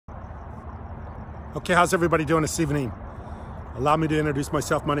Okay, how's everybody doing this evening? Allow me to introduce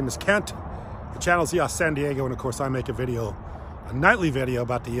myself. My name is Kent. The channel is EOS San Diego, and of course I make a nightly video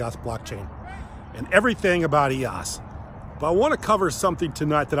about the EOS blockchain and everything about EOS. But I want to cover something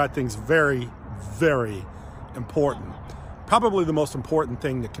tonight that I think is very, very important. Probably the most important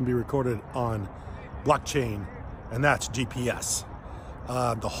thing that can be recorded on blockchain, and that's GPS.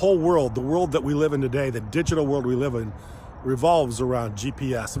 The whole world, the world that we live in today, the digital world we live in, revolves around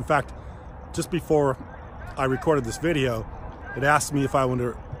GPS. In fact, just before I recorded this video, it asked me if I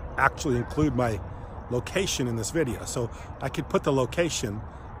wanted to actually include my location in this video. So I could put the location,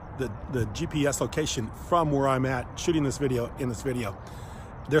 the GPS location from where I'm at shooting this video in this video.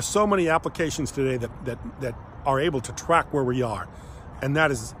 There's so many applications today that are able to track where we are. And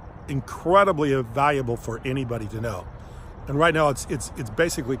that is incredibly valuable for anybody to know. And right now it's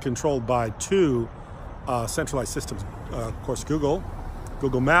basically controlled by two centralized systems. Of course, Google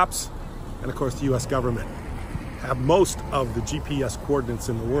Maps, and of course the US government have most of the GPS coordinates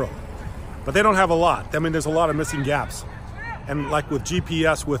in the world. But they don't have a lot. I mean, there's a lot of missing gaps. And like with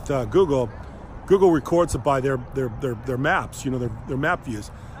GPS with Google records it by their maps, their map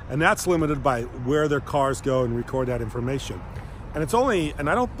views. And that's limited by where their cars go and record that information. And it's only, and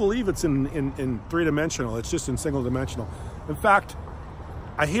I don't believe it's in three-dimensional, it's just in single-dimensional. In fact,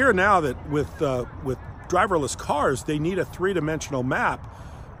 I hear now that with driverless cars, they need a three-dimensional map,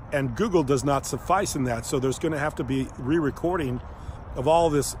 and Google does not suffice in that. So there's going to have to be re-recording of all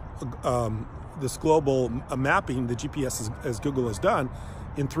this this global mapping, the GPS as Google has done,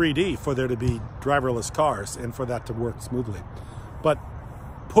 in 3D for there to be driverless cars and for that to work smoothly. But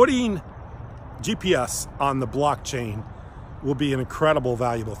putting GPS on the blockchain will be an incredible,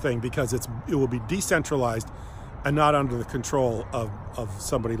 valuable thing because it will be decentralized and not under the control of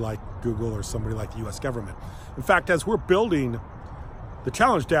somebody like Google or somebody like the US government. In fact, as we're building the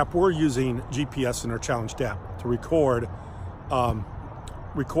Challenged app, we're using GPS in our Challenged app to record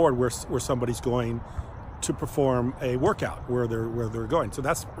where somebody's going to perform a workout, where they're going. So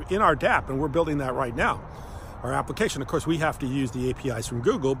that's in our app, and we're building that right now. Our application, of course, we have to use the APIs from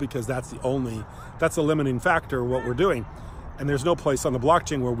Google because that's the limiting factor of what we're doing. And there's no place on the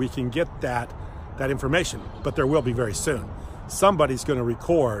blockchain where we can get that information, but there will be very soon. Somebody's going to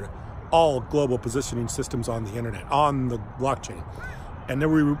record all global positioning systems on the internet, on the blockchain. And they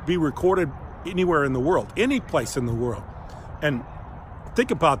will be recorded anywhere in the world, any place in the world. And think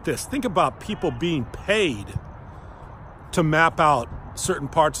about this. Think about people being paid to map out certain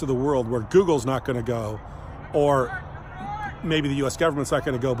parts of the world where Google's not going to go, or maybe the US government's not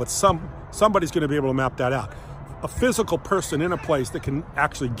going to go, but somebody's going to be able to map that out. A physical person in a place that can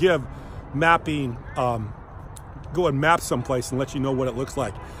actually give mapping, go and map someplace and let you know what it looks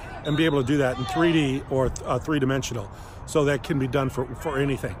like, and be able to do that in 3D or three-dimensional. So that can be done for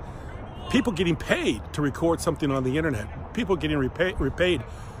anything. People getting paid to record something on the internet. People getting repaid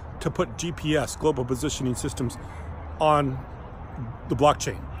to put GPS, global positioning systems, on the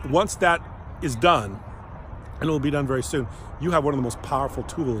blockchain. Once that is done, and it will be done very soon, you have one of the most powerful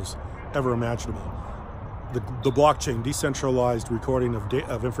tools ever imaginable. The blockchain, decentralized recording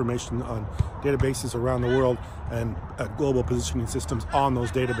of information on databases around the world, and global positioning systems on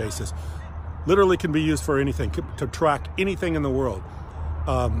those databases, literally can be used for anything, to track anything in the world.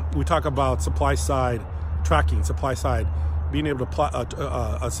 We talk about supply side tracking, supply side being able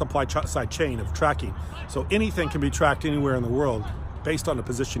to a supply side chain of tracking. So anything can be tracked anywhere in the world based on a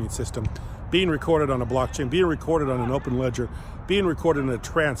positioning system, being recorded on a blockchain, being recorded on an open ledger, being recorded in a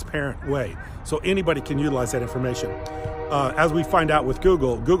transparent way. So anybody can utilize that information. As we find out with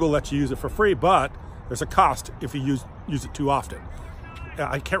Google lets you use it for free, but there's a cost if you use it too often.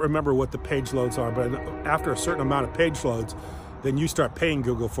 I can't remember what the page loads are, but after a certain amount of page loads, then you start paying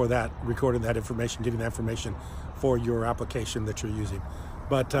Google for that, recording that information, getting that information for your application that you're using.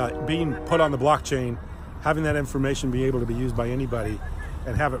 But being put on the blockchain, having that information be able to be used by anybody,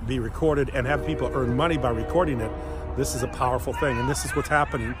 and have it be recorded and have people earn money by recording it, this is a powerful thing, and this is what's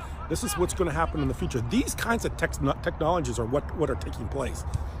happening. This is what's going to happen in the future. These kinds of technologies are what are taking place.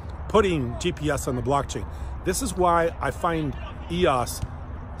 Putting GPS on the blockchain. This is why I find EOS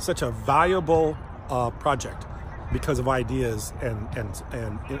such a valuable project, because of ideas and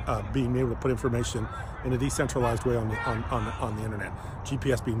being able to put information in a decentralized way on the internet.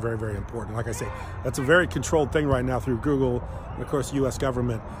 GPS being very, very important. Like I say, that's a very controlled thing right now through Google and of course US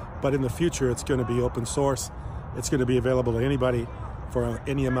government, but in the future it's going to be open source. It's going to be available to anybody for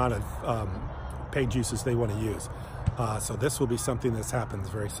any amount of paid uses they want to use. So this will be something that happens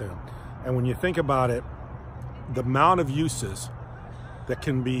very soon. And when you think about it, the amount of uses that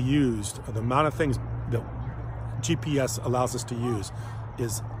can be used, the amount of things that GPS allows us to use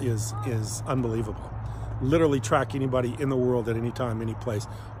is unbelievable. Literally track anybody in the world at any time, any place,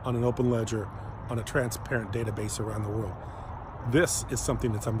 on an open ledger, on a transparent database around the world. This is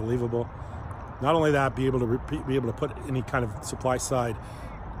something that's unbelievable. Not only that, be able to put any kind of supply side,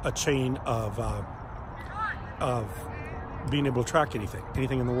 a chain of being able to track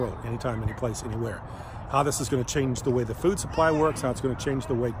anything in the world, anytime, any place, anywhere. How this is going to change the way the food supply works, how it's going to change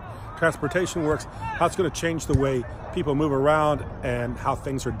the way transportation works, how it's going to change the way people move around, and how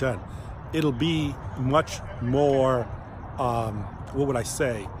things are done. It'll be much more, what would I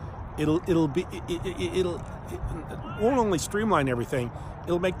say? It won't only streamline everything,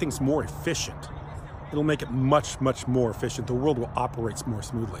 it'll make things more efficient. It'll make it much, much more efficient. The world will operate more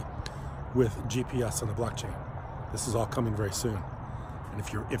smoothly with GPS on the blockchain. This is all coming very soon. And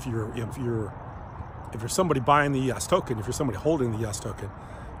if you're somebody buying the EOS token, if you're somebody holding the EOS token,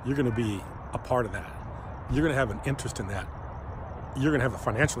 you're going to be a part of that. You're going to have an interest in that. You're going to have a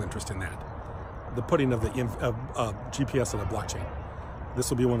financial interest in that. The putting of the GPS on the blockchain. This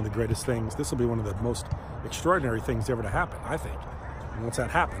will be one of the greatest things. This will be one of the most extraordinary things ever to happen, I think. And once that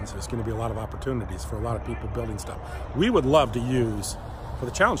happens, there's going to be a lot of opportunities for a lot of people building stuff. We would love to use, for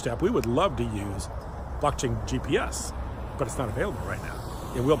the Challenge App, we would love to use blockchain GPS, but it's not available right now.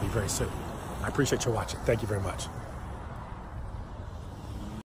 It will be very soon. I appreciate you watching. Thank you very much.